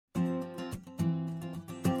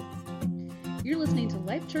You're listening to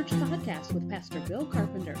Life Church Podcast with Pastor Bill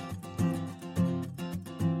Carpenter.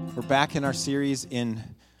 We're back in our series in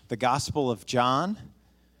the Gospel of John.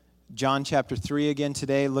 John chapter 3 again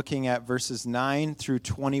today, looking at verses 9 through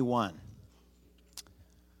 21.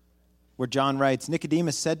 Where John writes,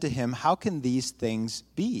 Nicodemus said to him, "How can these things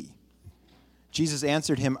be?" Jesus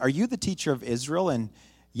answered him, "Are you the teacher of Israel, and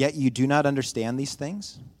yet you do not understand these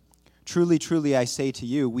things? Truly, truly, I say to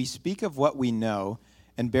you, we speak of what we know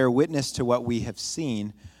and bear witness to what we have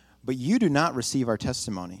seen, but you do not receive our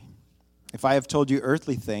testimony. If I have told you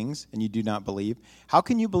earthly things and you do not believe, how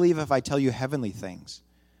can you believe if I tell you heavenly things?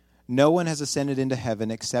 No one has ascended into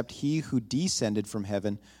heaven except he who descended from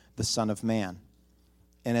heaven, the Son of Man.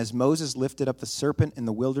 And as Moses lifted up the serpent in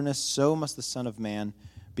the wilderness, so must the Son of Man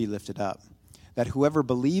be lifted up, that whoever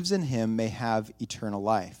believes in him may have eternal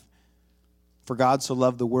life. For God so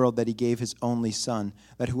loved the world that he gave his only Son,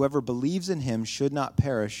 that whoever believes in him should not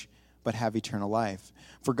perish, but have eternal life.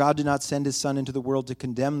 For God did not send his Son into the world to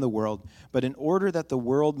condemn the world, but in order that the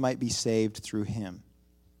world might be saved through him.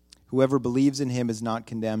 Whoever believes in him is not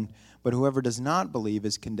condemned, but whoever does not believe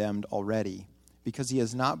is condemned already, because he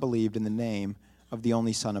has not believed in the name of the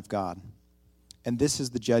only Son of God. And this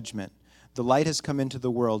is the judgment. The light has come into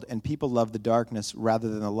the world, and people love the darkness rather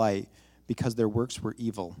than the light, because their works were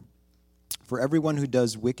evil. For everyone who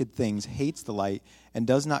does wicked things hates the light and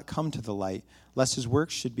does not come to the light, lest his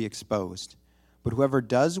works should be exposed. But whoever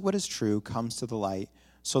does what is true comes to the light,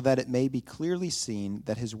 so that it may be clearly seen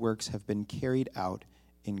that his works have been carried out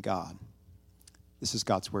in God." This is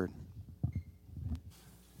God's word.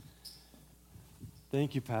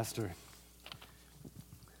 Thank you, Pastor.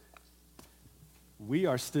 We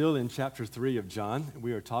are still in chapter 3 of John.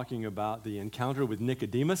 We are talking about the encounter with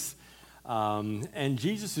Nicodemus. And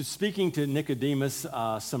Jesus is speaking to Nicodemus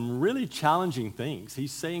some really challenging things.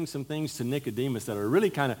 He's saying some things to Nicodemus that are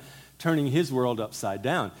really kind of turning his world upside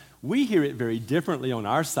down. We hear it very differently on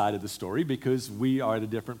our side of the story because we are at a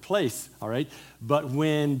different place, all right? But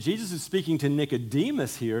when Jesus is speaking to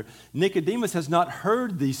Nicodemus here, Nicodemus has not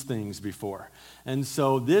heard these things before. And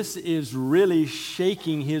so this is really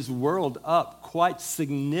shaking his world up quite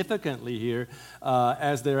significantly here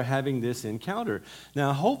as they're having this encounter.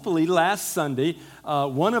 Now, hopefully last Sunday,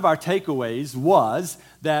 one of our takeaways was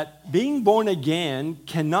that being born again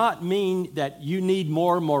cannot mean that you need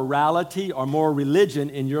more morality or more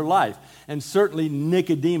religion in your life. And certainly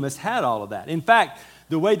Nicodemus had all of that. In fact,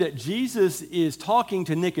 the way that Jesus is talking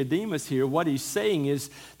to Nicodemus here, what he's saying is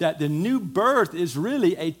that the new birth is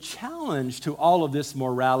really a challenge to all of this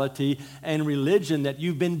morality and religion that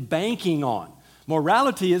you've been banking on.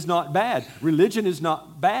 Morality is not bad. Religion is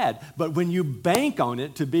not bad. But when you bank on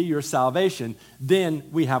it to be your salvation, then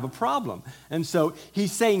we have a problem. And so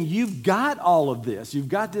he's saying you've got all of this. You've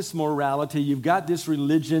got this morality. You've got this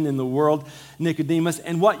religion in the world, Nicodemus.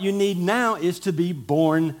 And what you need now is to be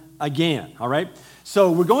born again. All right?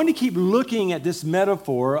 So we're going to keep looking at this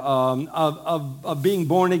metaphor of being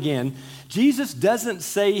born again. Jesus doesn't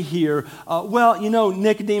say here, well, you know,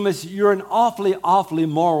 Nicodemus, you're an awfully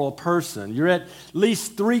moral person. You're at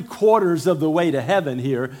least 3/4 of the way to heaven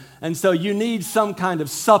here, and so you need some kind of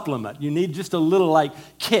supplement. You need just a little,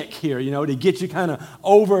 kick here, to get you kind of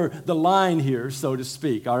over the line here, so to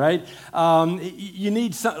speak, all right? You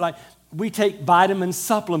need something we take vitamin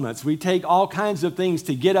supplements. We take all kinds of things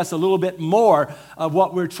to get us a little bit more of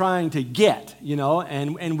what we're trying to get,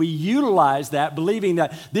 and we utilize that believing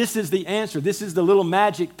that this is the answer. This is the little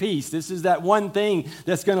magic piece. This is that one thing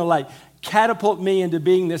that's going to catapult me into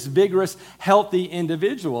being this vigorous, healthy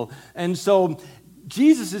individual. And so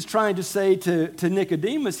Jesus is trying to say to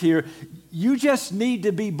Nicodemus here, you just need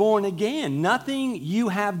to be born again. Nothing you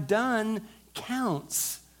have done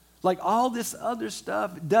counts. All this other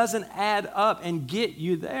stuff doesn't add up and get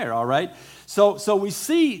you there, all right? So we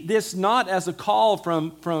see this not as a call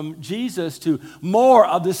from Jesus to more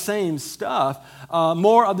of the same stuff,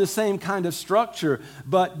 more of the same kind of structure,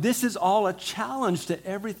 but this is all a challenge to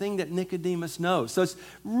everything that Nicodemus knows. So it's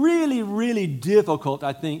really, really difficult,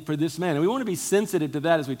 I think, for this man. And we want to be sensitive to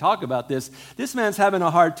that as we talk about this. This man's having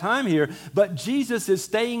a hard time here, but Jesus is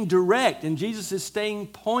staying direct, and Jesus is staying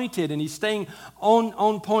pointed, and he's staying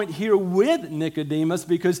on point here with Nicodemus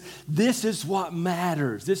because this is what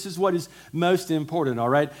matters. This is what is most important, all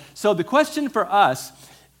right? So the question for us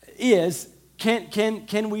is,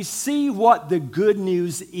 can we see what the good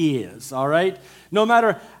news is, all right? No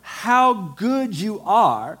matter how good you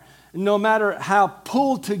are, no matter how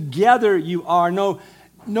pulled together you are, no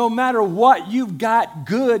matter what you've got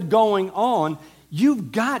good going on,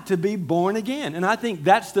 you've got to be born again. And I think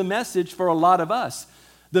that's the message for a lot of us.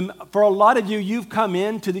 For a lot of you, you've come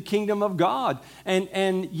into the kingdom of God.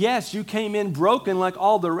 And yes, you came in broken like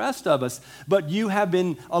all the rest of us, but you have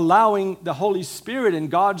been allowing the Holy Spirit and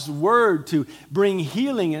God's Word to bring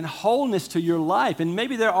healing and wholeness to your life. And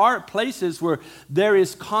maybe there are places where there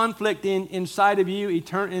is conflict inside of you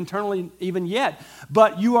internally even yet,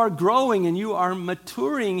 but you are growing and you are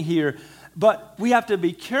maturing here. But we have to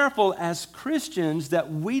be careful as Christians that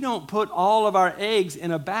we don't put all of our eggs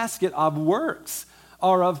in a basket of works,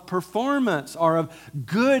 or of performance, or of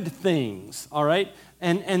good things, all right?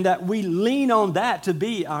 And that we lean on that to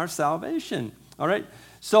be our salvation, all right?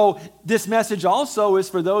 So this message also is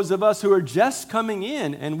for those of us who are just coming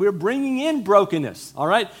in, and we're bringing in brokenness, all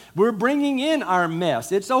right? We're bringing in our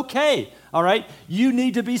mess. It's okay, all right? You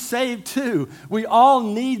need to be saved too. We all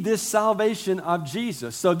need this salvation of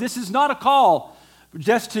Jesus. So this is not a call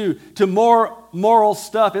just to more moral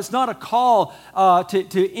stuff. It's not a call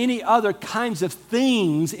to any other kinds of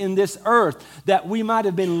things in this earth that we might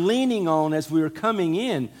have been leaning on as we were coming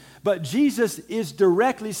in. But Jesus is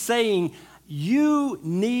directly saying, you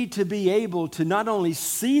need to be able to not only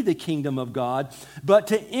see the kingdom of God, but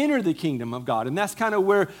to enter the kingdom of God. And that's kind of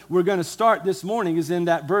where we're going to start this morning, is in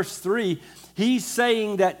that verse 3. He's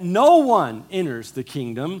saying that no one enters the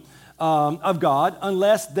kingdom of God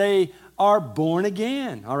unless they are born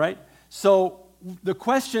again, all right? So the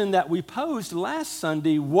question that we posed last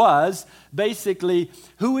Sunday was basically,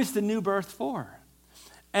 who is the new birth for?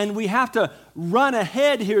 And we have to run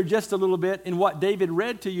ahead here just a little bit in what David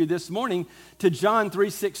read to you this morning to John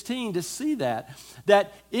 3:16 to see that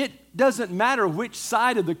it doesn't matter which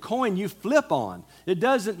side of the coin you flip on. It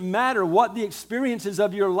doesn't matter what the experiences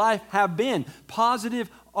of your life have been, positive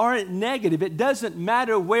or negative. It doesn't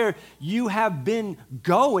matter where you have been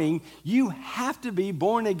going. You have to be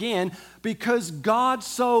born again because God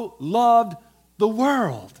so loved the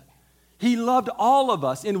world. He loved all of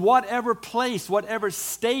us in whatever place, whatever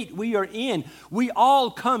state we are in. We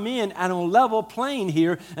all come in at a level plane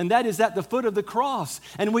here, and that is at the foot of the cross.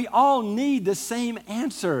 And we all need the same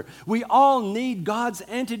answer. We all need God's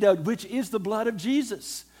antidote, which is the blood of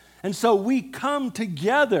Jesus. And so we come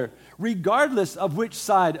together regardless of which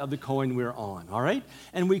side of the coin we're on, all right?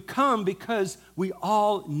 And we come because we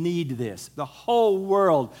all need this. The whole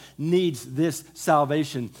world needs this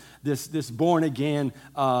salvation, this born-again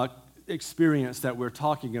experience that we're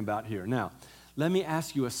talking about here. Now, let me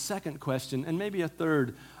ask you a second question, and maybe a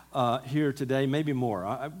third here today, maybe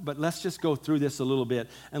more. But let's just go through this a little bit,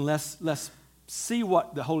 and let's see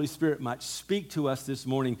what the Holy Spirit might speak to us this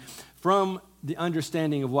morning from the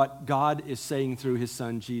understanding of what God is saying through his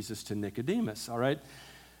son Jesus to Nicodemus, all right?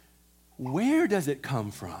 Where does it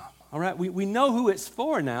come from? All right, we know who it's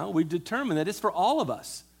for now. We've determined that it's for all of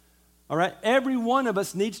us, all right? Every one of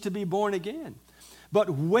us needs to be born again. But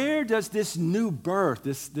where does this new birth,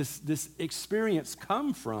 this experience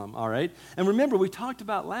come from, all right? And remember, we talked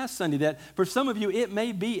about last Sunday that for some of you, it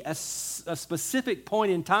may be a specific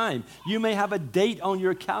point in time. You may have a date on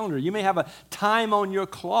your calendar. You may have a time on your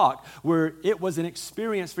clock where it was an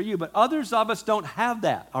experience for you. But others of us don't have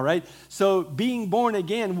that, all right? So being born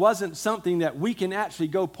again wasn't something that we can actually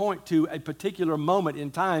go point to a particular moment in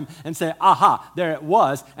time and say, aha, there it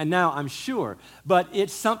was, and now I'm sure. But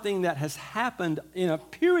it's something that has happened in a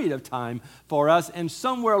period of time for us, and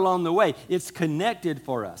somewhere along the way, it's connected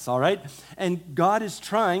for us, all right? And God is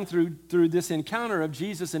trying, through this encounter of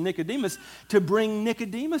Jesus and Nicodemus, to bring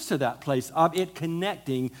Nicodemus to that place of it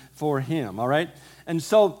connecting for him, all right? And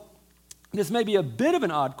so, this may be a bit of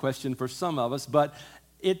an odd question for some of us, but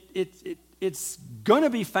it's going to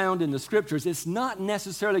be found in the Scriptures. It's not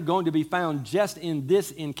necessarily going to be found just in this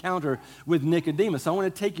encounter with Nicodemus. I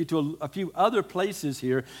want to take you to a few other places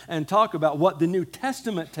here and talk about what the New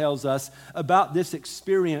Testament tells us about this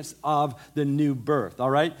experience of the new birth, all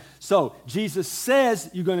right? So Jesus says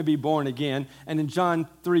you're going to be born again, and in John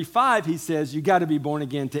 3:5, he says you got to be born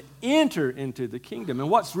again to enter into the kingdom. And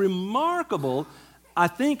what's remarkable, I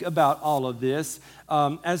think, about all of this,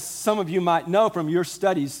 as some of you might know from your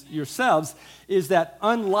studies yourselves, is that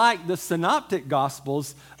unlike the synoptic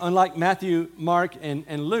gospels, unlike Matthew, Mark,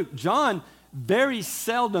 and Luke, John very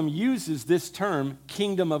seldom uses this term,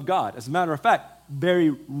 kingdom of God. As a matter of fact,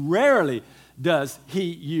 very rarely does he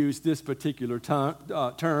use this particular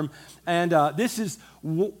term. And this is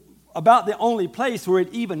about the only place where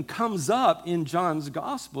it even comes up in John's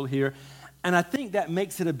gospel here. And I think that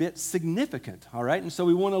makes it a bit significant, all right? And so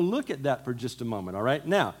we want to look at that for just a moment, all right?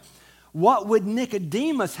 Now, what would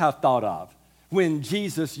Nicodemus have thought of when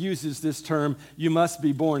Jesus uses this term, you must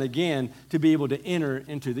be born again, to be able to enter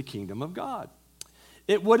into the kingdom of God?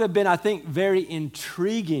 It would have been, I think, very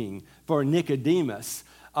intriguing for Nicodemus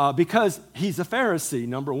because he's a Pharisee,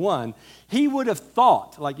 number one, he would have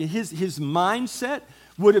thought, like his mindset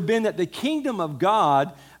would have been that the kingdom of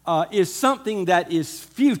God is something that is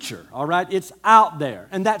future, all right? It's out there,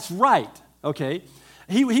 and that's right, okay?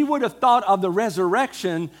 He would have thought of the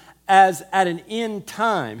resurrection as at an end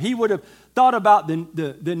time. He would have thought about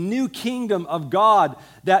the new kingdom of God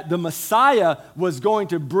that the Messiah was going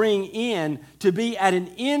to bring in to be at an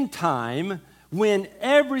end time when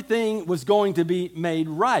everything was going to be made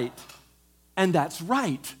right. And that's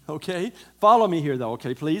right, okay? Follow me here, though,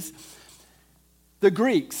 okay, please? The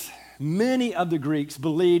Greeks, many of the Greeks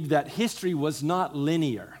believed that history was not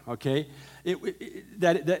linear, okay?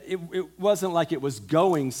 It wasn't like it was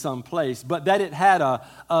going someplace, but that it had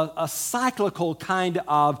a cyclical kind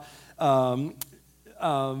of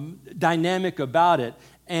dynamic about it.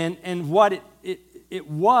 And what it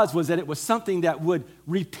was that it was something that would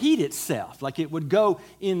repeat itself, like it would go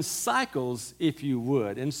in cycles, if you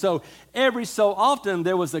would. And so every so often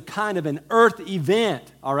there was a kind of an earth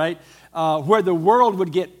event, all right, where the world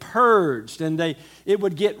would get purged and it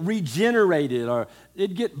would get regenerated or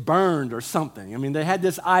it'd get burned or something. I mean, they had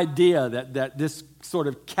this idea that this sort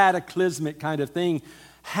of cataclysmic kind of thing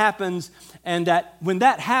happens, and that when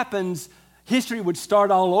that happens, history would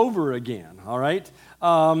start all over again, all right?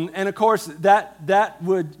 And of course, that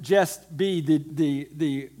would just be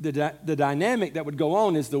the dynamic that would go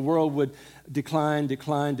on is the world would decline.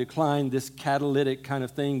 This catalytic kind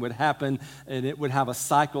of thing would happen, and it would have a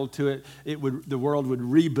cycle to it. The world would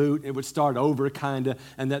reboot. It would start over, kind of,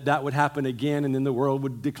 and that would happen again, and then the world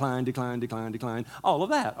would decline. All of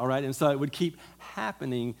that, all right? And so it would keep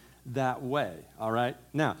happening that way, all right?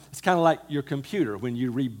 Now, it's kind of like your computer. When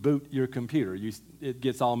you reboot your computer, it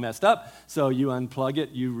gets all messed up, so you unplug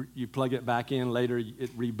it, you plug it back in later,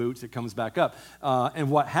 it reboots, it comes back up.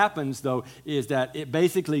 And what happens, though, is that it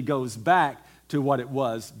basically goes back to what it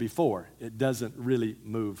was before. It doesn't really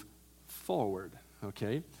move forward,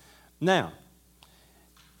 okay? Now,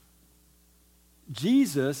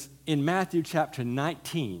 Jesus, in Matthew chapter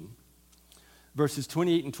 19, verses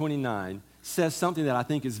 28 and 29, says something that I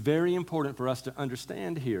think is very important for us to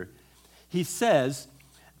understand here. He says,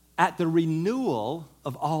 at the renewal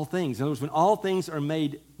of all things, in other words, when all things are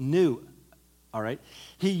made new, all right,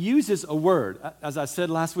 he uses a word. As I said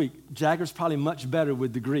last week, Jagger's probably much better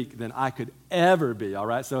with the Greek than I could ever be, all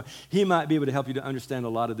right? So he might be able to help you to understand a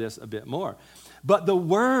lot of this a bit more. But the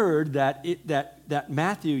word that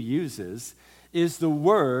Matthew uses is the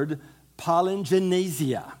word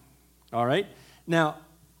palingenesia, all right? Now,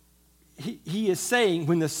 he is saying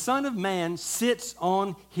when the Son of Man sits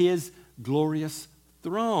on his glorious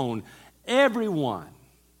throne, everyone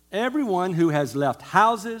who has left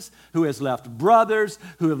houses, who has left brothers,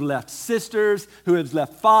 who have left sisters, who has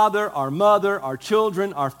left father or mother, our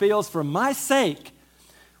children, our fields, for my sake,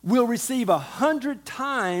 will receive 100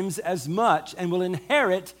 times as much and will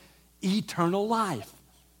inherit eternal life.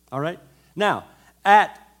 All right? Now,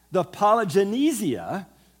 at the palingenesia,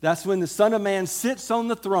 that's when the Son of Man sits on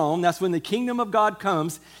the throne. That's when the kingdom of God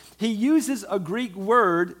comes. He uses a Greek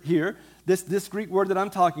word here, this Greek word that I'm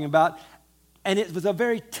talking about, and it was a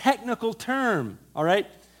very technical term, all right?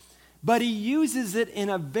 But he uses it in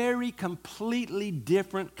a very completely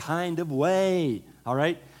different kind of way, all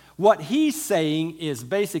right? What he's saying is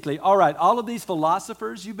basically, all right, all of these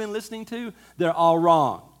philosophers you've been listening to, they're all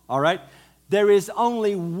wrong, all right? There is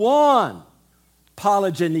only one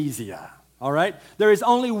palingenesia. All right? There is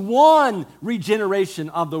only one regeneration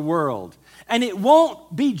of the world. And it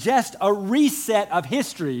won't be just a reset of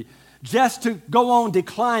history just to go on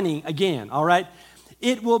declining again, all right?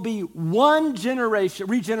 It will be one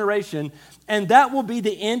regeneration, and that will be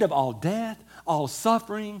the end of all death, all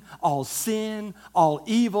suffering, all sin, all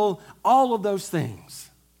evil, all of those things.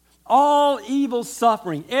 All evil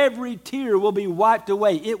suffering, every tear will be wiped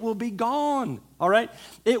away. It will be gone, all right?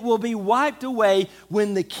 It will be wiped away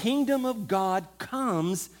when the kingdom of God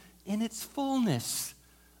comes in its fullness,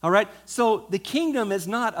 all right? So the kingdom is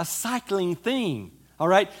not a cycling thing, all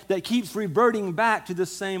right, that keeps reverting back to the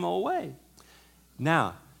same old way.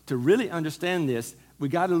 Now, to really understand this, we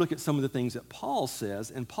got to look at some of the things that Paul says,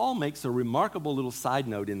 and Paul makes a remarkable little side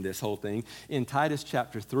note in this whole thing in Titus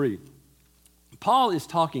chapter 3. Paul is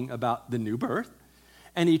talking about the new birth,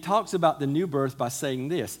 and he talks about the new birth by saying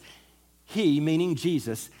this. He, meaning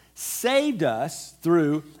Jesus, saved us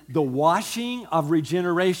through the washing of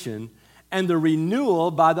regeneration and the renewal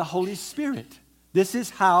by the Holy Spirit. This is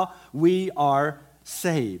how we are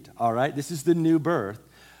saved, all right? This is the new birth,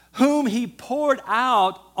 whom he poured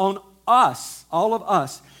out on us, all of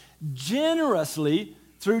us, generously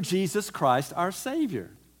through Jesus Christ our Savior.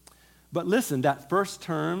 But listen, that first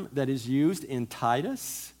term that is used in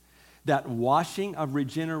Titus, that washing of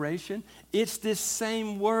regeneration, it's this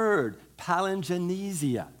same word,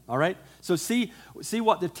 palingenesia, all right? So see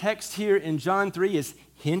what the text here in John 3 is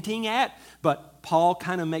hinting at, but Paul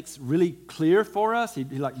kind of makes really clear for us, he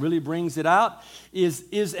like really brings it out,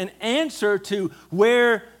 is an answer to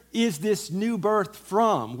where is this new birth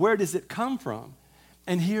from? Where does it come from?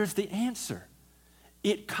 And here's the answer.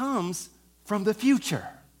 It comes from the future.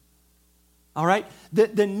 All right?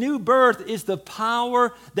 The new birth is the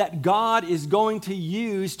power that God is going to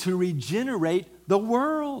use to regenerate the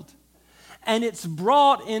world. And it's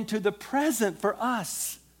brought into the present for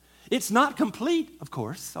us. It's not complete, of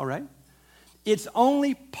course, all right? It's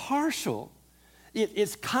only partial.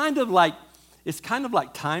 It's kind of like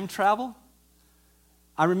time travel.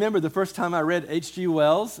 I remember the first time I read H.G.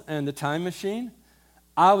 Wells and The Time Machine,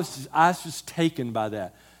 I was just taken by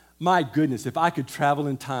that. My goodness, if I could travel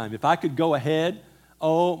in time, if I could go ahead,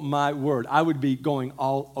 oh my word, I would be going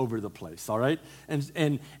all over the place, all right?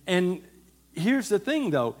 And here's the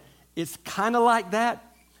thing though, it's kind of like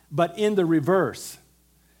that, but in the reverse.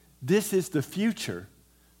 This is the future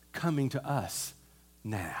coming to us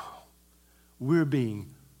now. We're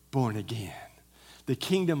being born again. The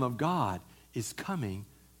kingdom of God is coming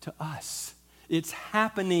to us. It's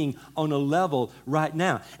happening on a level right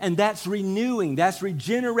now. And that's renewing, that's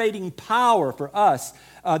regenerating power for us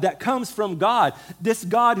that comes from God. This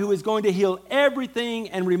God who is going to heal everything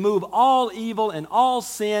and remove all evil and all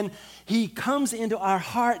sin. He comes into our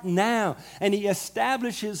heart now and he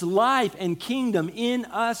establishes life and kingdom in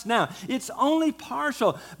us now. It's only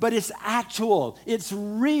partial, but it's actual. It's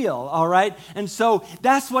real, all right? And so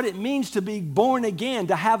that's what it means to be born again,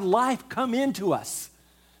 to have life come into us.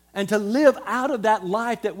 And to live out of that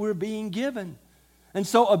life that we're being given. And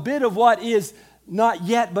so a bit of what is not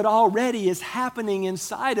yet but already is happening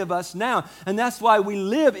inside of us now. And that's why we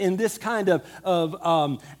live in this kind of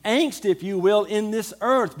angst, if you will, in this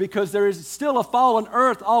earth. Because there is still a fallen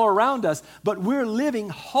earth all around us. But we're living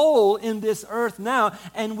whole in this earth now.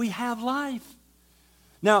 And we have life.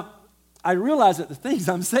 Now, I realize that the things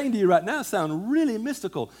I'm saying to you right now sound really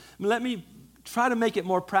mystical. Let me try to make it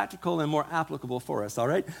more practical and more applicable for us, all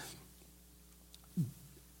right?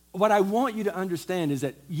 What I want you to understand is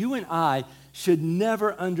that you and I should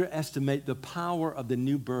never underestimate the power of the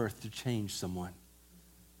new birth to change someone.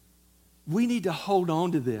 We need to hold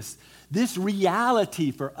on to this. This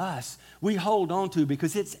reality for us, we hold on to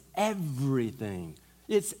because it's everything.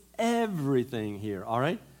 It's everything here, all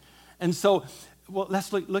right? And so, well,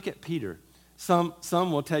 let's look at Peter. Some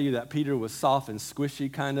will tell you that Peter was soft and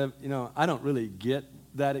squishy kind of. I don't really get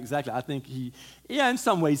that exactly. I think in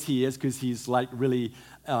some ways he is because he's like really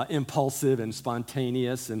impulsive and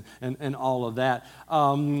spontaneous and all of that.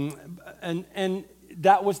 And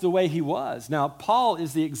that was the way he was. Now, Paul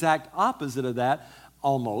is the exact opposite of that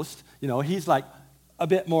almost. He's like a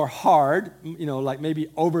bit more hard, like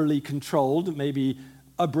maybe overly controlled, maybe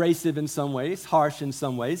abrasive in some ways, harsh in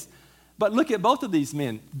some ways. But look at both of these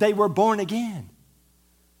men. They were born again.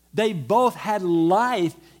 They both had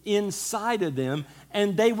life inside of them,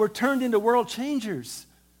 and they were turned into world changers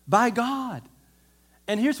by God.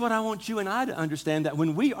 And here's what I want you and I to understand, that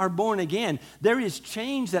when we are born again, there is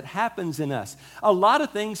change that happens in us. A lot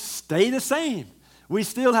of things stay the same. We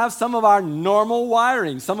still have some of our normal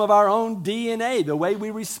wiring, some of our own DNA, the way we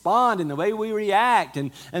respond and the way we react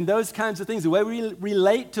and those kinds of things, the way we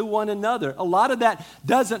relate to one another. A lot of that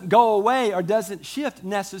doesn't go away or doesn't shift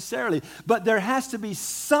necessarily, but there has to be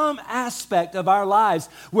some aspect of our lives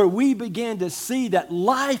where we begin to see that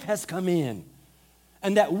life has come in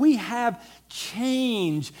and that we have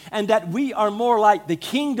change and that we are more like the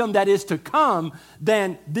kingdom that is to come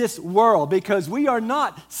than this world, because we are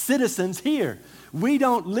not citizens here. We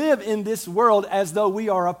don't live in this world as though we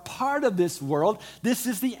are a part of this world. This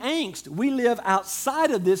is the angst. We live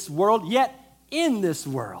outside of this world, yet in this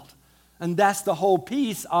world. And that's the whole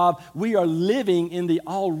piece of we are living in the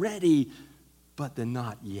already, but the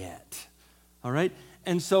not yet. All right?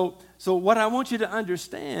 And so what I want you to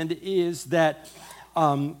understand is that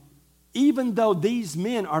even though these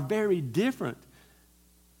men are very different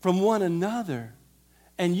from one another,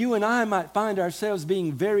 and you and I might find ourselves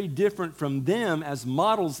being very different from them as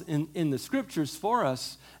models in the scriptures for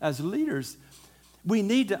us as leaders, we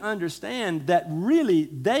need to understand that really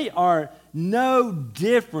they are no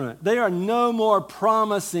different. They are no more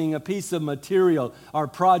promising a piece of material or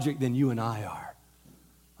project than you and I are.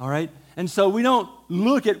 All right? And so we don't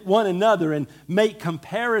look at one another and make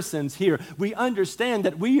comparisons here. We understand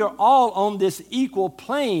that we are all on this equal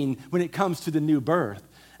plane when it comes to the new birth.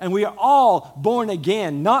 And we are all born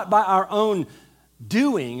again, not by our own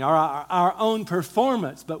doing, our own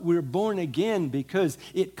performance, but we're born again because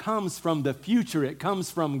it comes from the future. It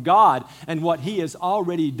comes from God and what He has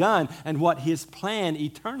already done and what His plan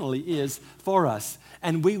eternally is for us.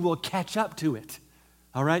 And we will catch up to it,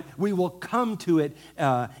 all right? We will come to it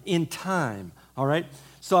in time, all right?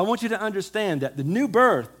 So I want you to understand that the new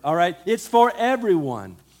birth, all right, it's for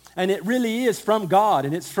everyone. And it really is from God,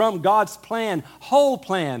 and it's from God's plan, whole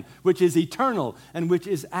plan, which is eternal and which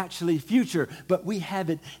is actually future. But we have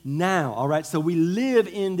it now, all right? So we live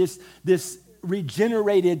in this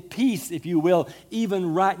regenerated peace, if you will,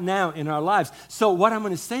 even right now in our lives. So what I'm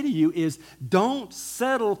going to say to you is don't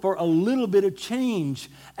settle for a little bit of change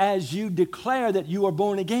as you declare that you are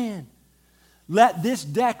born again. Let this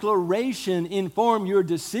declaration inform your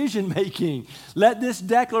decision making. Let this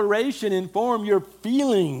declaration inform your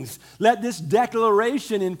feelings. Let this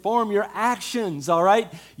declaration inform your actions, all right?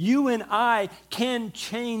 You and I can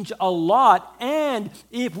change a lot, and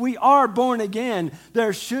if we are born again,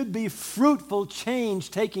 there should be fruitful change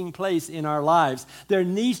taking place in our lives. There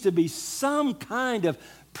needs to be some kind of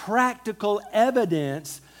practical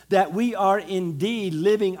evidence that we are indeed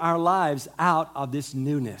living our lives out of this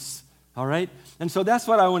newness. All right? And so that's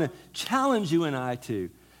what I want to challenge you and I to.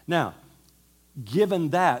 Now, given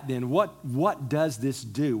that, then what does this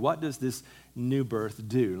do? What does this new birth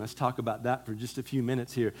do? Let's talk about that for just a few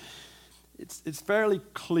minutes here. It's fairly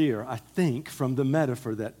clear, I think, from the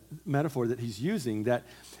metaphor that he's using, that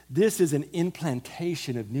this is an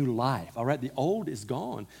implantation of new life. All right, the old is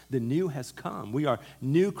gone, the new has come. We are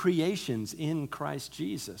new creations in Christ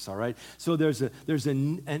Jesus. All right, so there's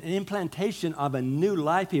an implantation of a new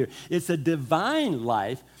life here. It's a divine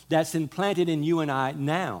life that's implanted in you and I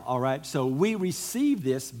now. All right, so we receive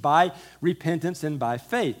this by repentance and by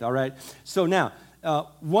faith. All right, so now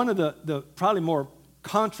one of the probably more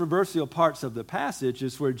controversial parts of the passage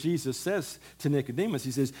is where Jesus says to Nicodemus, he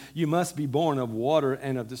says, you must be born of water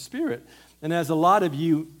and of the Spirit. And as a lot of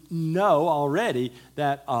you know already,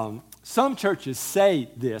 that some churches say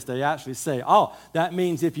this. They actually say, oh, that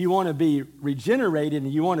means if you want to be regenerated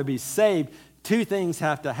and you want to be saved, two things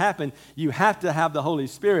have to happen. You have to have the Holy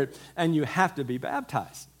Spirit and you have to be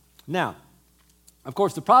baptized. Now, of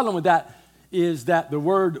course, the problem with that is that the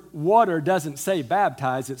word water doesn't say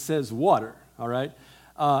baptize, it says water, all right?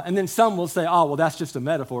 And then some will say, oh, well, that's just a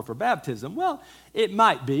metaphor for baptism. Well, it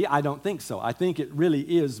might be. I don't think so. I think it really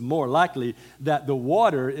is more likely that the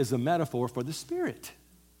water is a metaphor for the Spirit.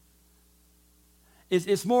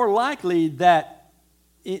 It's more likely that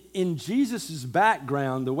in Jesus'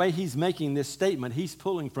 background, the way he's making this statement, he's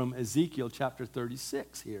pulling from Ezekiel chapter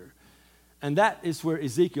 36 here. And that is where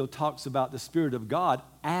Ezekiel talks about the Spirit of God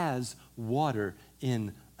as water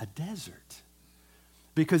in a desert.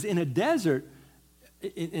 Because in a desert,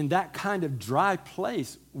 in that kind of dry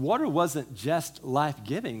place, water wasn't just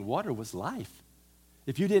life-giving. Water was life.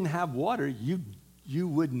 If you didn't have water, you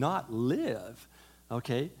would not live,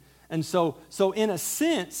 okay? And so in a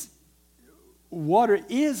sense, water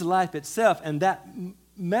is life itself, and that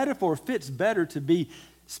metaphor fits better to be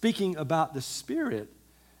speaking about the Spirit.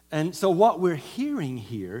 And so what we're hearing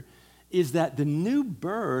here is that the new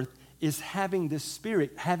birth is having the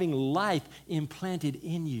Spirit, having life implanted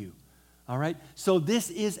in you. All right? So this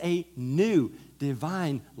is a new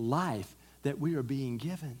divine life that we are being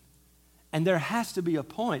given. And there has to be a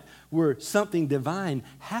point where something divine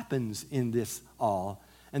happens in this all.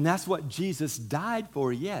 And that's what Jesus died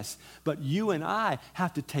for, yes. But you and I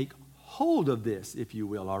have to take hold of this, if you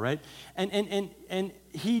will, all right? And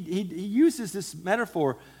he uses this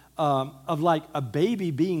metaphor of like a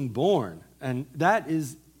baby being born. And that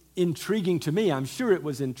is intriguing to me. I'm sure it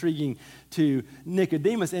was intriguing to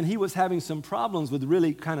Nicodemus, and he was having some problems with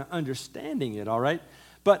really kind of understanding it, all right?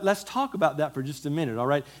 But let's talk about that for just a minute, all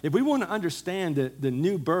right? If we want to understand the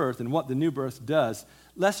new birth and what the new birth does,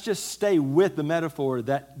 let's just stay with the metaphor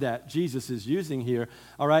that Jesus is using here,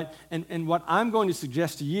 all right? And what I'm going to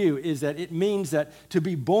suggest to you is that it means that to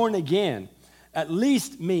be born again at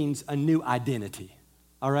least means a new identity,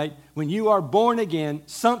 all right? When you are born again,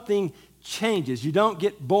 something changes. You don't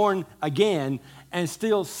get born again and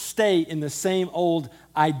still stay in the same old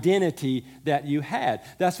identity that you had.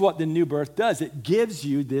 That's what the new birth does. It gives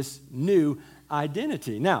you this new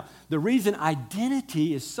identity. Now, the reason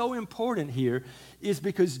identity is so important here is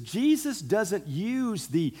because Jesus doesn't use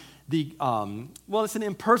it's an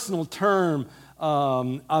impersonal term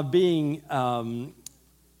of being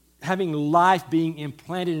having life being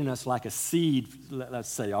implanted in us like a seed, let's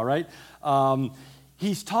say, all right?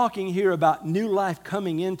 He's talking here about new life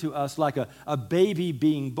coming into us like a baby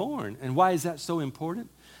being born. And why is that so important?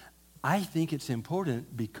 I think it's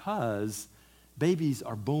important because babies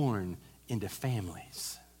are born into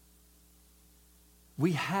families.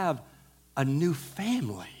 We have a new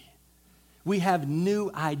family. We have new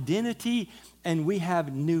identity, and we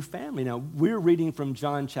have new family. Now, we're reading from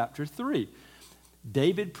John chapter 3.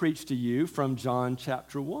 David preached to you from John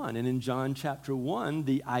chapter 1. And in John chapter 1,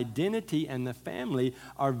 the identity and the family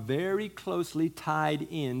are very closely tied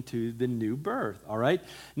into the new birth, all right?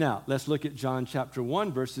 Now, let's look at John chapter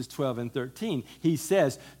 1, verses 12 and 13. He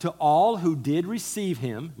says, to all who did receive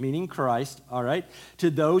him, meaning Christ, all right,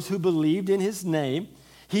 to those who believed in his name,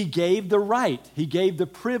 he gave the right, he gave the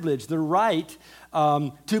privilege, the right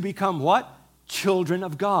to become what? Children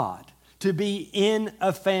of God. To be in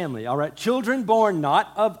a family, all right? Children born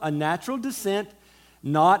not of a natural descent,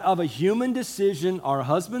 not of a human decision or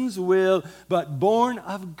husband's will, but born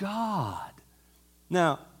of God.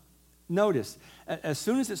 Now, notice, as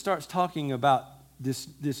soon as it starts talking about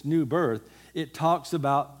this new birth, it talks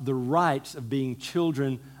about the rights of being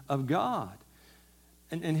children of God.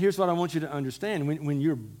 And here's what I want you to understand. When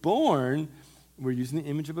you're born, we're using the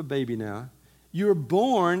image of a baby now, you're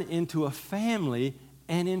born into a family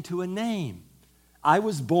and into a name. I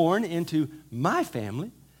was born into my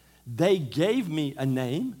family. They gave me a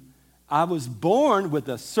name. I was born with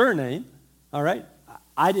a surname, all right?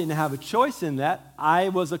 I didn't have a choice in that. I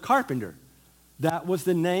was a carpenter. That was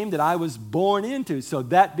the name that I was born into, so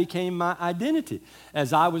that became my identity.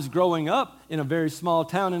 As I was growing up in a very small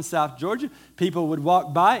town in South Georgia, people would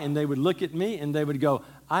walk by and they would look at me and they would go,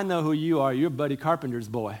 I know who you are. You're Buddy Carpenter's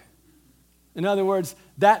boy. In other words,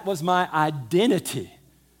 that was my identity.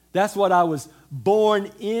 That's what I was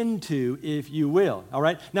born into, if you will, all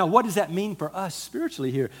right? Now, what does that mean for us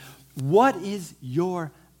spiritually here? What is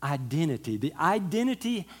your identity? The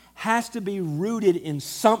identity has to be rooted in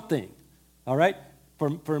something, all right?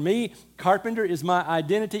 For me, carpenter is my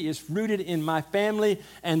identity. It's rooted in my family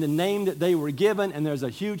and the name that they were given, and there's a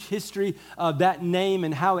huge history of that name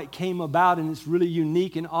and how it came about, and it's really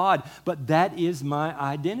unique and odd, but that is my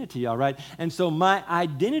identity, all right? And so my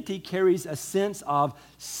identity carries a sense of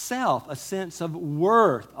self, a sense of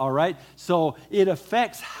worth, all right? So it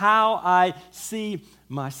affects how I see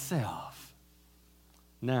myself.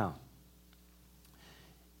 Now,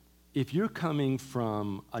 if you're coming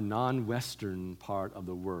from a non-Western part of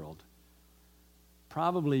the world,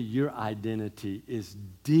 probably your identity is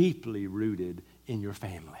deeply rooted in your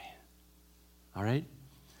family, all right?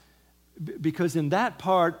 Because in that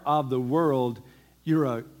part of the world, you're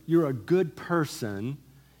a good person.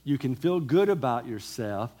 You can feel good about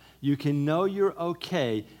yourself. You can know you're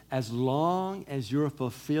okay as long as you're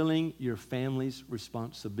fulfilling your family's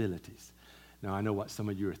responsibilities. Now, I know what some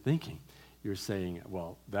of you are thinking. You're saying,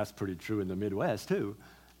 well, that's pretty true in the Midwest too.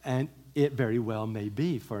 And it very well may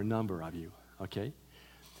be for a number of you, okay?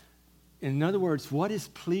 In other words, what is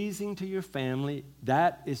pleasing to your family,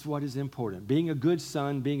 that is what is important. Being a good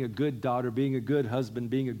son, being a good daughter, being a good husband,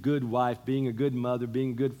 being a good wife, being a good mother,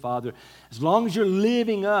 being a good father. As long as you're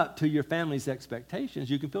living up to your family's expectations,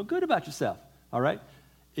 you can feel good about yourself, all right?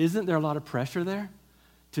 Isn't there a lot of pressure there?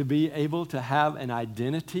 To be able to have an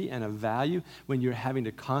identity and a value when you're having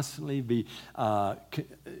to constantly be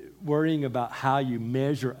worrying about how you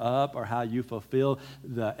measure up or how you fulfill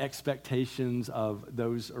the expectations of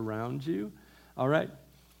those around you. All right?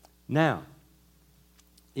 Now,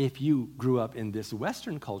 if you grew up in this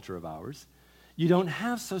Western culture of ours, you don't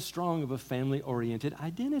have so strong of a family-oriented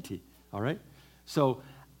identity. All right? So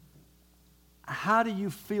how do you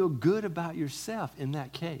feel good about yourself in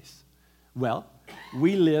that case? Well,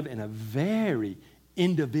 we live in a very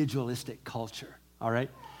individualistic culture, all right?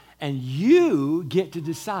 And you get to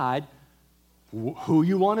decide who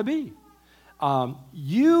you want to be.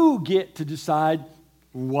 You get to decide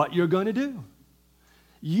what you're going to do.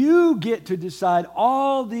 You get to decide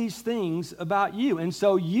all these things about you. And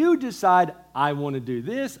so you decide, I want to do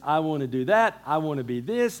this, I want to do that, I want to be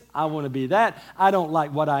this, I want to be that. I don't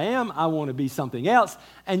like what I am, I want to be something else.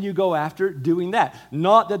 And you go after doing that.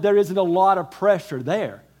 Not that there isn't a lot of pressure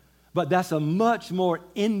there, but that's a much more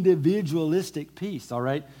individualistic piece, all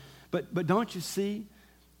right? But don't you see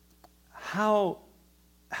how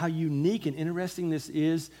unique and interesting this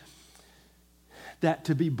is, that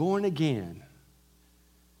to be born again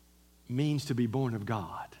means to be born of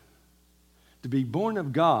God. To be born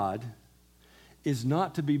of God is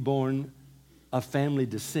not to be born of family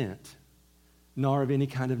descent, nor of any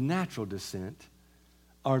kind of natural descent,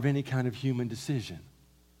 or of any kind of human decision.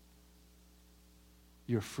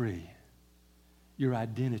 You're free. Your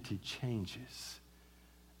identity changes,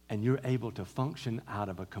 and you're able to function out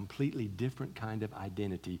of a completely different kind of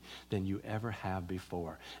identity than you ever have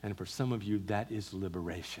before. And for some of you, that is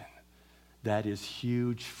liberation. That is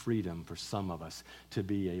huge freedom for some of us to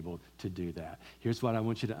be able to do that. Here's what I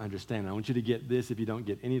want you to understand. I want you to get this if you don't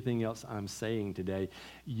get anything else I'm saying today.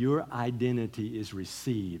 Your identity is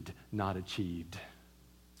received, not achieved.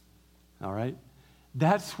 All right?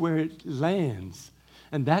 That's where it lands.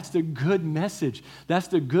 And that's the good message. That's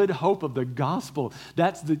the good hope of the gospel.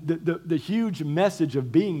 That's the huge message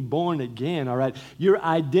of being born again, all right? Your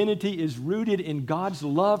identity is rooted in God's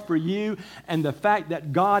love for you and the fact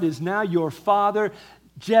that God is now your Father,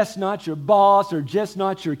 just not your boss or just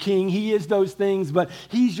not your king. He is those things, but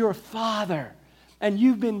He's your Father. And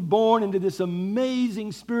you've been born into this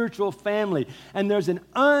amazing spiritual family. And there's an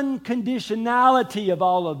unconditionality of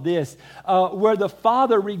all of this, where the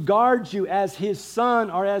Father regards you as His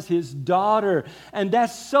son or as His daughter. And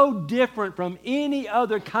that's so different from any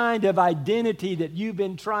other kind of identity that you've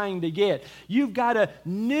been trying to get. You've got a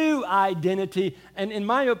new identity. And in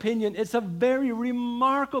my opinion, it's a very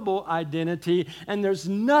remarkable identity. And there's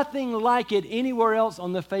nothing like it anywhere else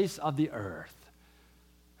on the face of the earth.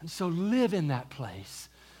 And so live in that place.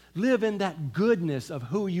 Live in that goodness of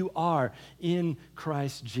who you are in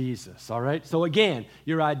Christ Jesus, all right? So again,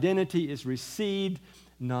 your identity is received,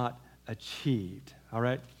 not achieved, all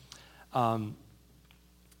right?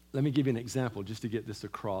 Let me give you an example just to get this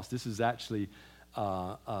across. This is actually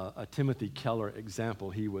a Timothy Keller example.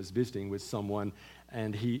 He was visiting with someone,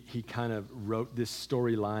 and he kind of wrote this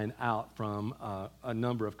storyline out from a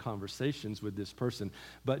number of conversations with this person.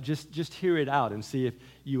 But just hear it out and see if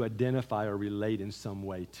you identify or relate in some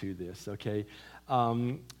way to this, okay?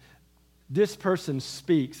 This person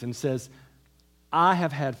speaks and says, I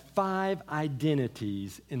have had 5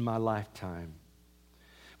 identities in my lifetime.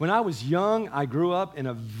 When I was young, I grew up in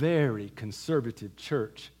a very conservative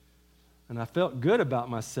church. And I felt good about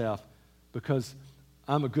myself because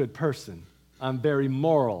I'm a good person. I'm very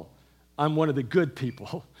moral. I'm one of the good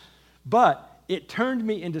people. But it turned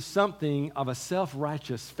me into something of a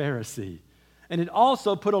self-righteous Pharisee. And it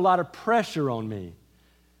also put a lot of pressure on me.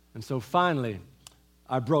 And so finally,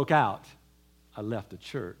 I broke out. I left the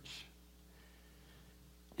church.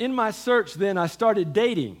 In my search then, I started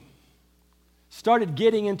dating. Started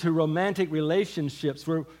getting into romantic relationships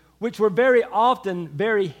which were very often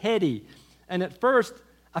very heady. And at first,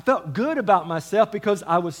 I felt good about myself because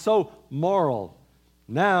I was so moral.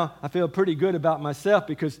 Now, I feel pretty good about myself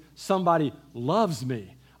because somebody loves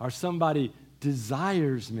me or somebody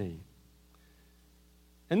desires me.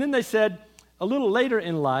 And then they said, a little later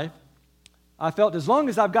in life, I felt as long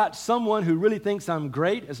as I've got someone who really thinks I'm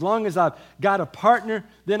great, as long as I've got a partner,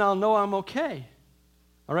 then I'll know I'm okay.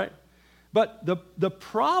 All right? But the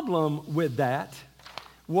problem with that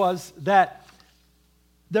was that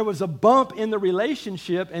there was a bump in the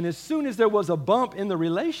relationship, and as soon as there was a bump in the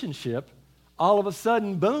relationship, all of a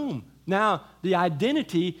sudden, boom, now the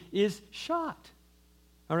identity is shot.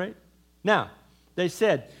 All right? Now, they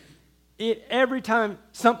said, every time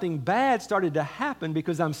something bad started to happen,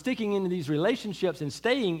 because I'm sticking into these relationships and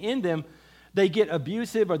staying in them, they get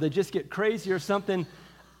abusive or they just get crazy or something.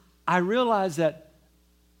 I realized that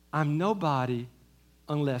I'm nobody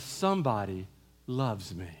unless somebody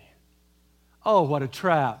loves me. Oh, what a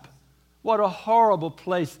trap. What a horrible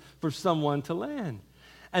place for someone to land.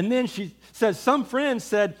 And then she says, some friends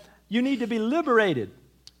said, you need to be liberated.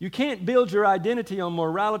 You can't build your identity on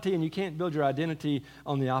morality, and you can't build your identity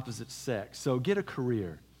on the opposite sex. So get a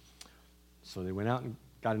career. So they went out and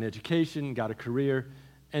got an education, got a career,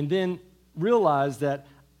 and then realized that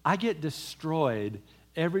I get destroyed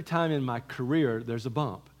every time in my career there's a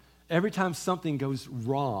bump. Every time something goes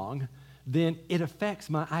wrong, then it affects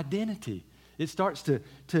my identity. It starts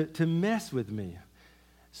to mess with me.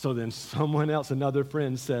 So then someone else, another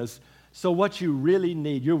friend says, so what you really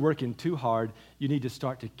need, you're working too hard, you need to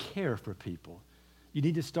start to care for people. You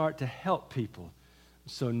need to start to help people.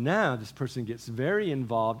 So now this person gets very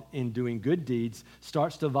involved in doing good deeds,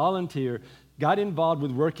 starts to volunteer, got involved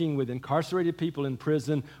with working with incarcerated people in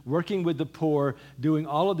prison, working with the poor, doing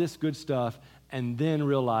all of this good stuff, and then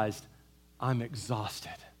realized, I'm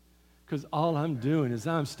exhausted. Because all I'm doing is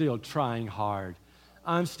I'm still trying hard.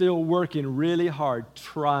 I'm still working really hard,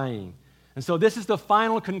 trying. And so this is the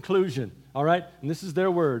final conclusion, all right? And this is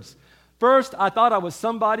their words. First, I thought I was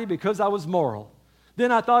somebody because I was moral.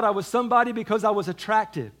 Then I thought I was somebody because I was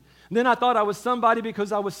attractive. Then I thought I was somebody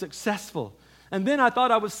because I was successful. And then I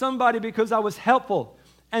thought I was somebody because I was helpful.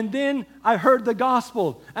 And then I heard the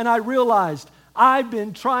gospel, and I realized I've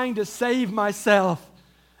been trying to save myself.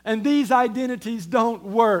 And these identities don't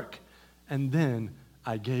work. And then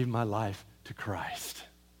I gave my life to Christ.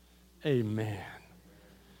 Amen.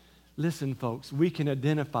 Listen, folks, we can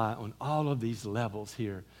identify on all of these levels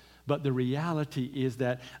here. But the reality is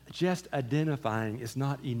that just identifying is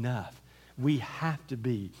not enough. We have to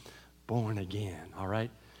be born again, all right?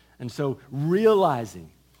 And so realizing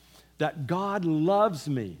that God loves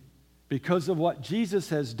me because of what Jesus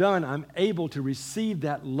has done, I'm able to receive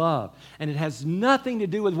that love. And it has nothing to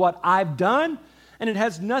do with what I've done, and it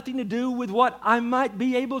has nothing to do with what I might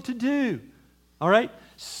be able to do, all right?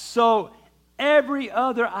 So every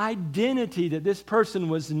other identity that this person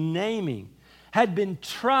was naming had been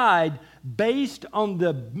tried based on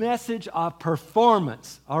the message of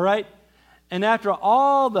performance, all right? And after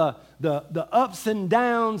all the ups and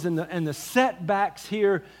downs and the setbacks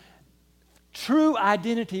here, true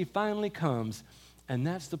identity finally comes, and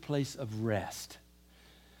that's the place of rest.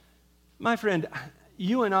 My friend,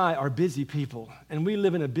 you and I are busy people, and we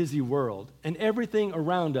live in a busy world, and everything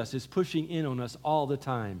around us is pushing in on us all the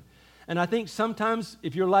time. And I think sometimes,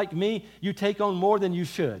 if you're like me, you take on more than you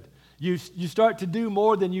should. You start to do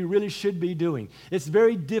more than you really should be doing. It's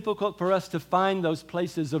very difficult for us to find those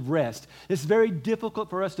places of rest. It's very difficult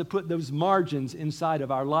for us to put those margins inside of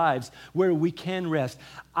our lives where we can rest.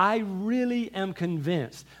 I really am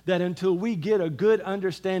convinced that until we get a good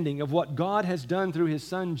understanding of what God has done through His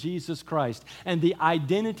Son, Jesus Christ, and the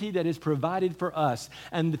identity that is provided for us,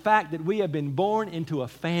 and the fact that we have been born into a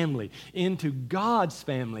family, into God's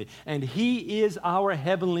family, and He is our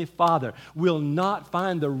Heavenly Father, we'll not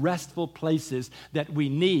find the restful places that we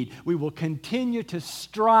need. We will continue to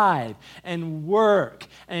strive and work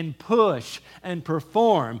and push and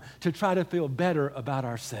perform to try to feel better about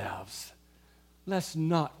ourselves. Let's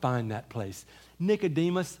not find that place.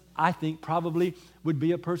 Nicodemus, I think, probably would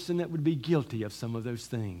be a person that would be guilty of some of those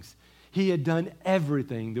things. He had done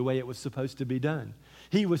everything the way it was supposed to be done.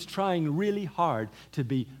 He was trying really hard to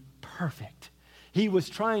be perfect. He was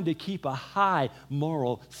trying to keep a high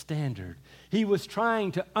moral standard. He was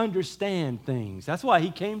trying to understand things. That's why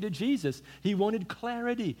he came to Jesus. He wanted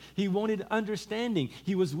clarity. He wanted understanding.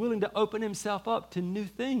 He was willing to open himself up to new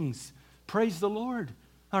things. Praise the Lord.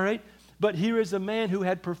 All right? But here is a man who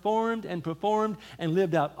had performed and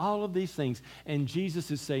lived out all of these things. And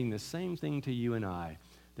Jesus is saying the same thing to you and I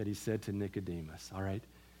that he said to Nicodemus. All right?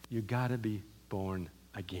 You got to be born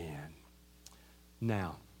again.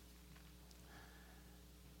 Now,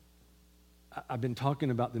 I've been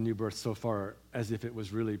talking about the new birth so far as if it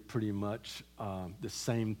was really pretty much the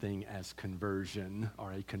same thing as conversion,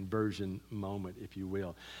 or a conversion moment, if you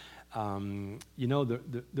will.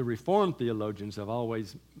 The Reformed theologians have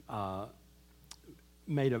always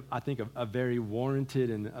made, a very warranted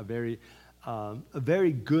and a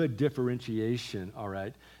very good differentiation, all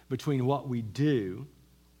right, between what we do,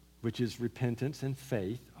 which is repentance and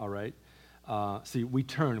faith, all right. We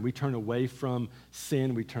turn away from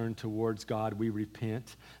sin, we turn towards God, we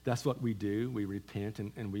repent. That's what we do, we repent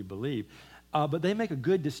and we believe. But they make a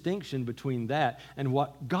good distinction between that and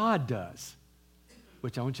what God does,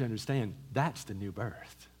 which I want you to understand, that's the new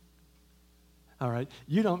birth. All right?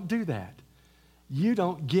 You don't do that. You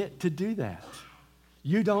don't get to do that.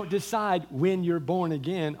 You don't decide when you're born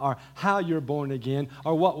again or how you're born again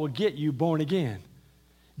or what will get you born again.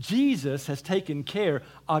 Jesus has taken care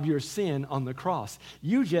of your sin on the cross.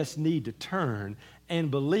 You just need to turn and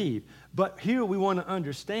believe. But here we want to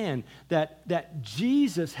understand that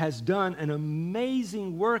Jesus has done an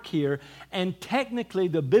amazing work here, and technically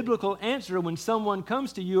the biblical answer when someone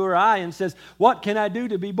comes to you or I and says, "What can I do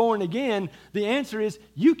to be born again?" the answer is,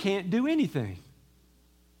 you can't do anything.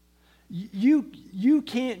 You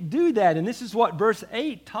can't do that. And this is what verse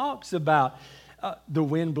 8 talks about. The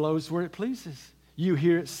wind blows where it pleases. You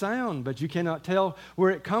hear its sound, but you cannot tell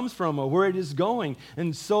where it comes from or where it is going.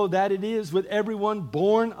 And so that it is with everyone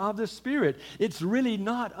born of the Spirit. It's really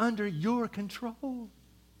not under your control.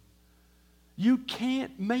 You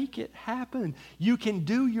can't make it happen. You can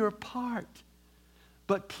do your part.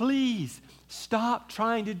 But please, stop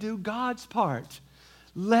trying to do God's part.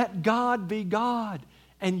 Let God be God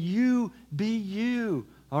and you be you.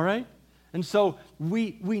 All right? And so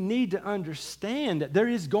we need to understand that there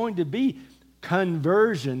is going to be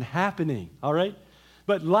conversion happening, all right?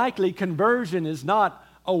 But likely conversion is not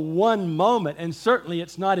a one moment, and certainly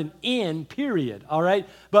it's not an end period, all right?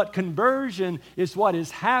 But conversion is what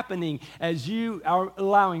is happening as you are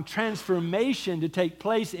allowing transformation to take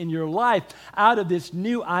place in your life out of this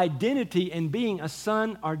new identity and being a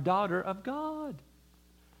son or daughter of God.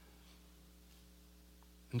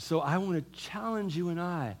 And so I want to challenge you and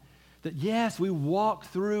I that yes, we walk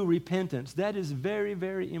through repentance. That is very,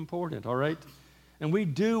 very important, all right? and we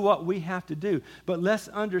do what we have to do. But let's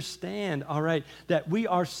understand, all right, that we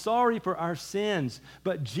are sorry for our sins,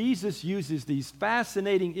 but Jesus uses these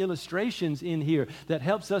fascinating illustrations in here that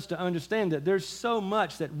helps us to understand that there's so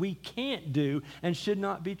much that we can't do and should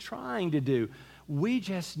not be trying to do. We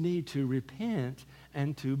just need to repent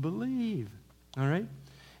and to believe, all right?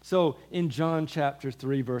 So in John chapter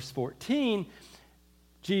 3, verse 14,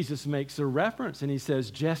 Jesus makes a reference, and he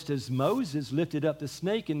says, just as Moses lifted up the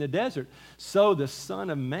snake in the desert, so the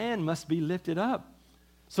Son of Man must be lifted up,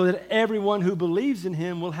 so that everyone who believes in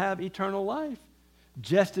him will have eternal life,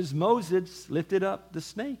 just as Moses lifted up the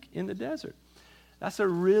snake in the desert. That's a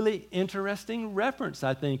really interesting reference,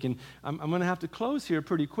 I think, and I'm going to have to close here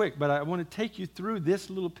pretty quick, but I want to take you through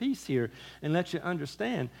this little piece here and let you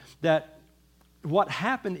understand that what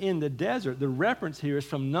happened in the desert, the reference here is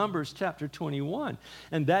from Numbers chapter 21,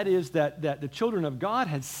 and that is that the children of God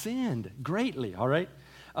had sinned greatly, all right?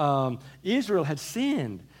 Israel had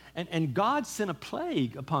sinned, and God sent a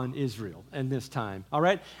plague upon Israel in this time, all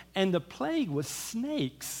right? And the plague was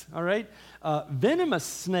snakes, all right? Venomous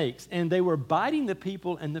snakes, and they were biting the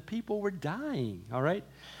people, and the people were dying, all right?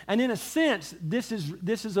 And in a sense, this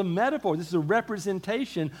is a metaphor. This is a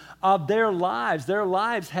representation of their lives. Their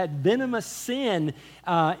lives had venomous sin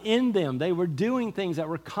in them. They were doing things that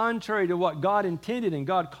were contrary to what God intended and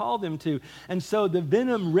God called them to. And so the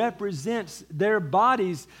venom represents their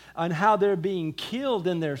bodies and how they're being killed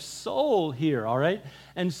in their soul here, all right?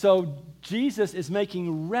 And so Jesus is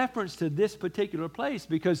making reference to this particular place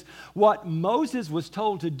because what Moses was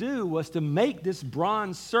told to do was to make this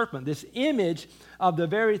bronze serpent, this image of the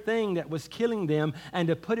very thing that was killing them, and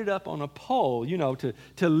to put it up on a pole,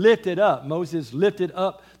 to lift it up. Moses lifted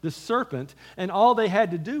up the serpent, and all they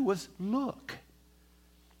had to do was look.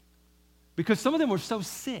 Because some of them were so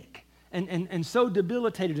sick and so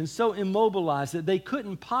debilitated and so immobilized that they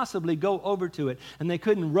couldn't possibly go over to it, and they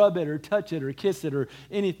couldn't rub it or touch it or kiss it or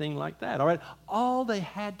anything like that, all right? All they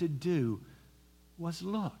had to do was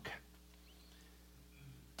look.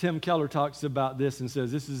 Tim Keller talks about this and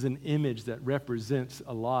says this is an image that represents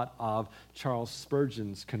a lot of Charles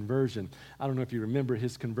Spurgeon's conversion. I don't know if you remember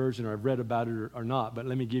his conversion or have read about it or not, but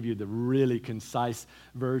let me give you the really concise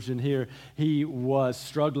version here. He was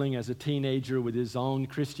struggling as a teenager with his own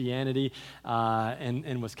Christianity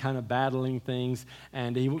and was kind of battling things,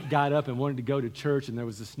 and he got up and wanted to go to church, and there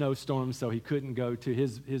was a snowstorm, so he couldn't go to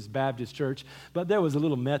his Baptist church, but there was a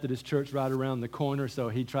little Methodist church right around the corner, so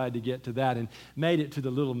he tried to get to that and made it to the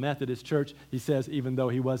little Methodist church. He says even though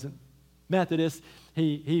he wasn't Methodist,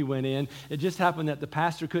 he went in. It just happened that the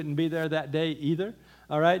pastor couldn't be there that day either,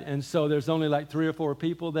 all right? And so there's only like 3 or 4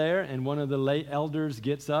 people there, and one of the lay elders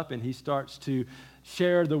gets up and he starts to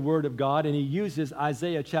share the word of God, and he uses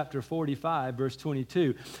Isaiah chapter 45, verse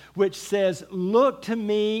 22, which says, "Look to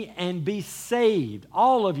me and be saved,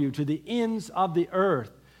 all of you, to the ends of the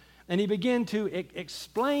earth." And he began to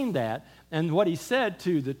explain that, and what he said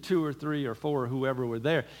to the 2 or 3 or 4, whoever were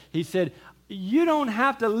there, he said, you don't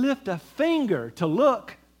have to lift a finger to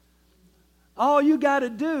look. All you got to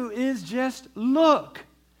do is just look.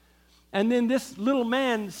 And then this little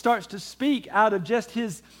man starts to speak out of just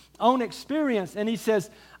his own experience, and he says,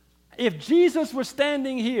 if Jesus were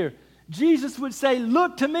standing here, Jesus would say,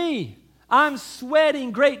 look to me. I'm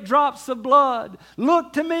sweating great drops of blood.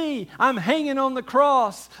 Look to me. I'm hanging on the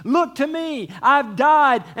cross. Look to me. I've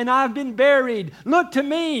died and I've been buried. Look to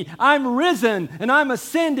me. I'm risen and I'm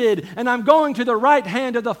ascended and I'm going to the right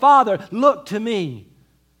hand of the Father. Look to me.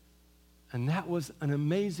 And that was an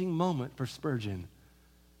amazing moment for Spurgeon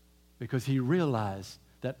because he realized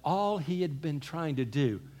that all he had been trying to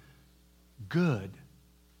do, good,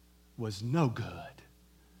 was no good.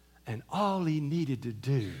 And all he needed to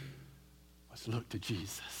do was look to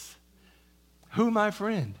Jesus, who, my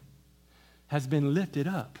friend, has been lifted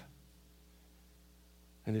up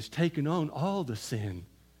and has taken on all the sin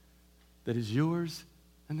that is yours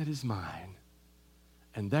and that is mine.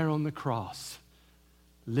 And there on the cross,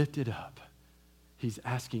 lifted up, he's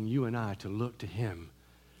asking you and I to look to him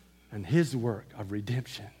and his work of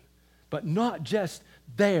redemption. But not just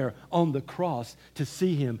there on the cross to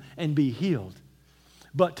see him and be healed,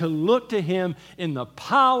 but to look to him in the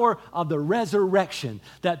power of the resurrection,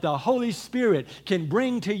 that the Holy Spirit can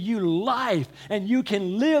bring to you life and you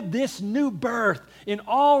can live this new birth in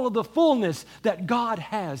all of the fullness that God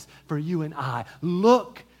has for you and I.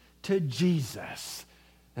 Look to Jesus,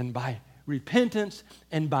 and by repentance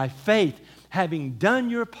and by faith, having done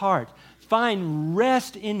your part, find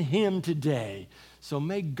rest in him today. So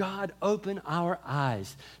may God open our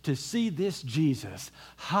eyes to see this Jesus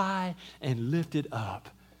high and lifted up.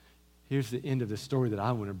 Here's the end of the story that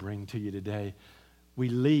I want to bring to you today. we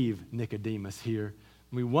leave Nicodemus here.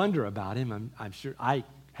 We wonder about him. I'm sure I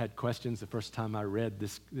had questions the first time I read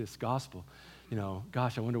this gospel.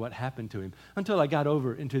 Gosh, I wonder what happened to him. Until I got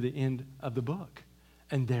over into the end of the book.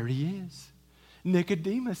 And there he is.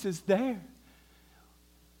 Nicodemus is there.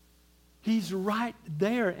 He's right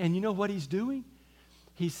there. And you know what he's doing?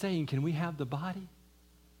 He's saying, can we have the body?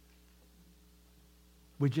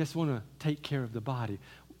 We just want to take care of the body.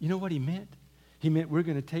 You know what he meant? He meant we're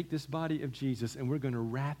going to take this body of Jesus and we're going to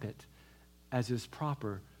wrap it as is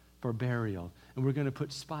proper for burial. And we're going to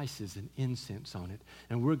put spices and incense on it.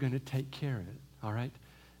 And we're going to take care of it, all right?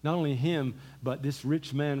 Not only him, but this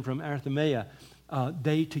rich man from Arimathea,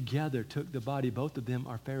 they together took the body. Both of them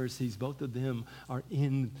are Pharisees. Both of them are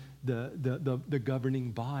in the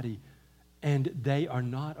governing body. And they are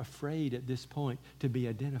not afraid at this point to be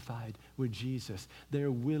identified with Jesus. They're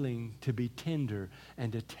willing to be tender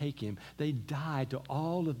and to take him. They died to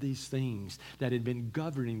all of these things that had been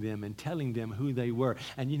governing them and telling them who they were.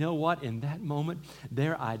 And you know what? In that moment,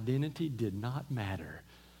 their identity did not matter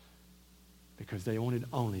because they wanted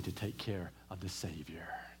only to take care of the Savior.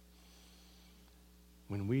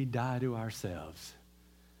 When we die to ourselves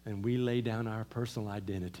and we lay down our personal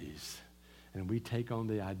identities, and we take on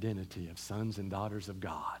the identity of sons and daughters of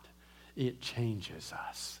God, it changes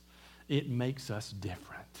us. It makes us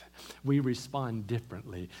different. We respond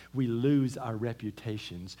differently. We lose our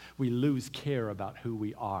reputations. We lose care about who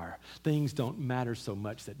we are. Things don't matter so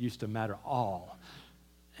much that used to matter all.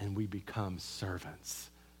 And we become servants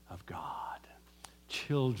of God.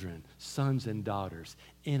 Children, sons and daughters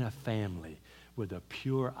in a family with a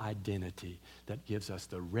pure identity that gives us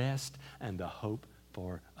the rest and the hope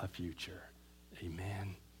for a future.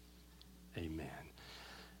 Amen. Amen.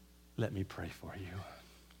 Let me pray for you.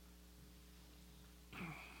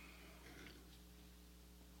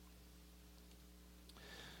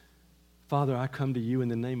 Father, I come to you in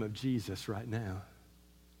the name of Jesus right now.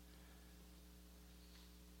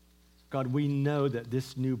 God, we know that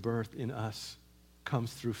this new birth in us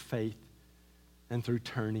comes through faith and through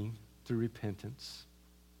turning, through repentance.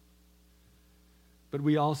 But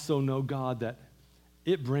we also know, God, that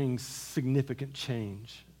it brings significant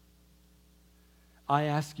change. I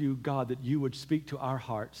ask you, God, that you would speak to our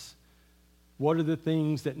hearts. What are the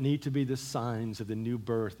things that need to be the signs of the new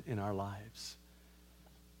birth in our lives?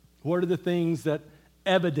 What are the things that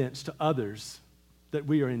evidence to others that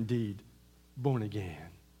we are indeed born again?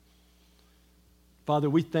 Father,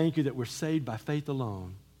 we thank you that we're saved by faith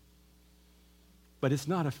alone. But it's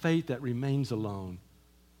not a faith that remains alone.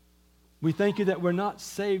 We thank you that we're not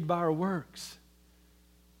saved by our works.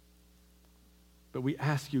 But we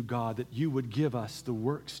ask you, God, that you would give us the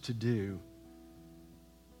works to do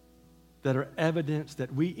that are evidence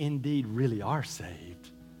that we indeed really are saved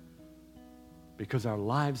because our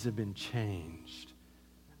lives have been changed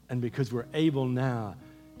and because we're able now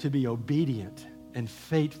to be obedient and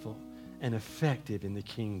faithful and effective in the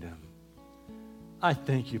kingdom. I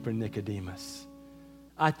thank you for Nicodemus.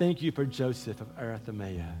 I thank you for Joseph of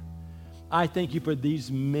Arimathea. I thank you for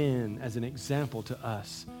these men as an example to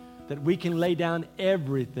us, that we can lay down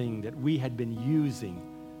everything that we had been using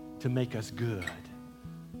to make us good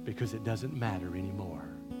because it doesn't matter anymore.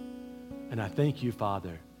 And I thank you,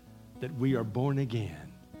 Father, that we are born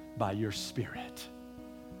again by your Spirit.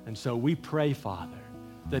 And so we pray, Father,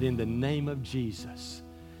 that in the name of Jesus,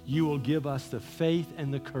 you will give us the faith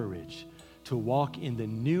and the courage to walk in the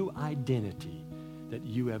new identity that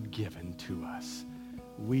you have given to us.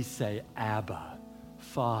 We say, Abba,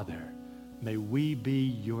 Father, may we be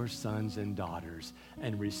your sons and daughters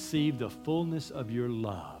and receive the fullness of your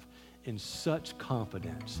love in such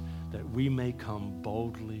confidence that we may come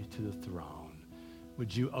boldly to the throne.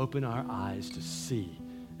 Would you open our eyes to see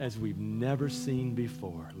as we've never seen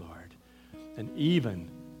before, Lord? And even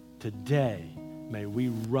today, may we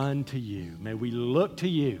run to you. May we look to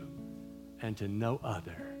you and to no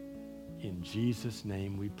other. In Jesus'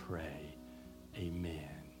 name we pray. Amen.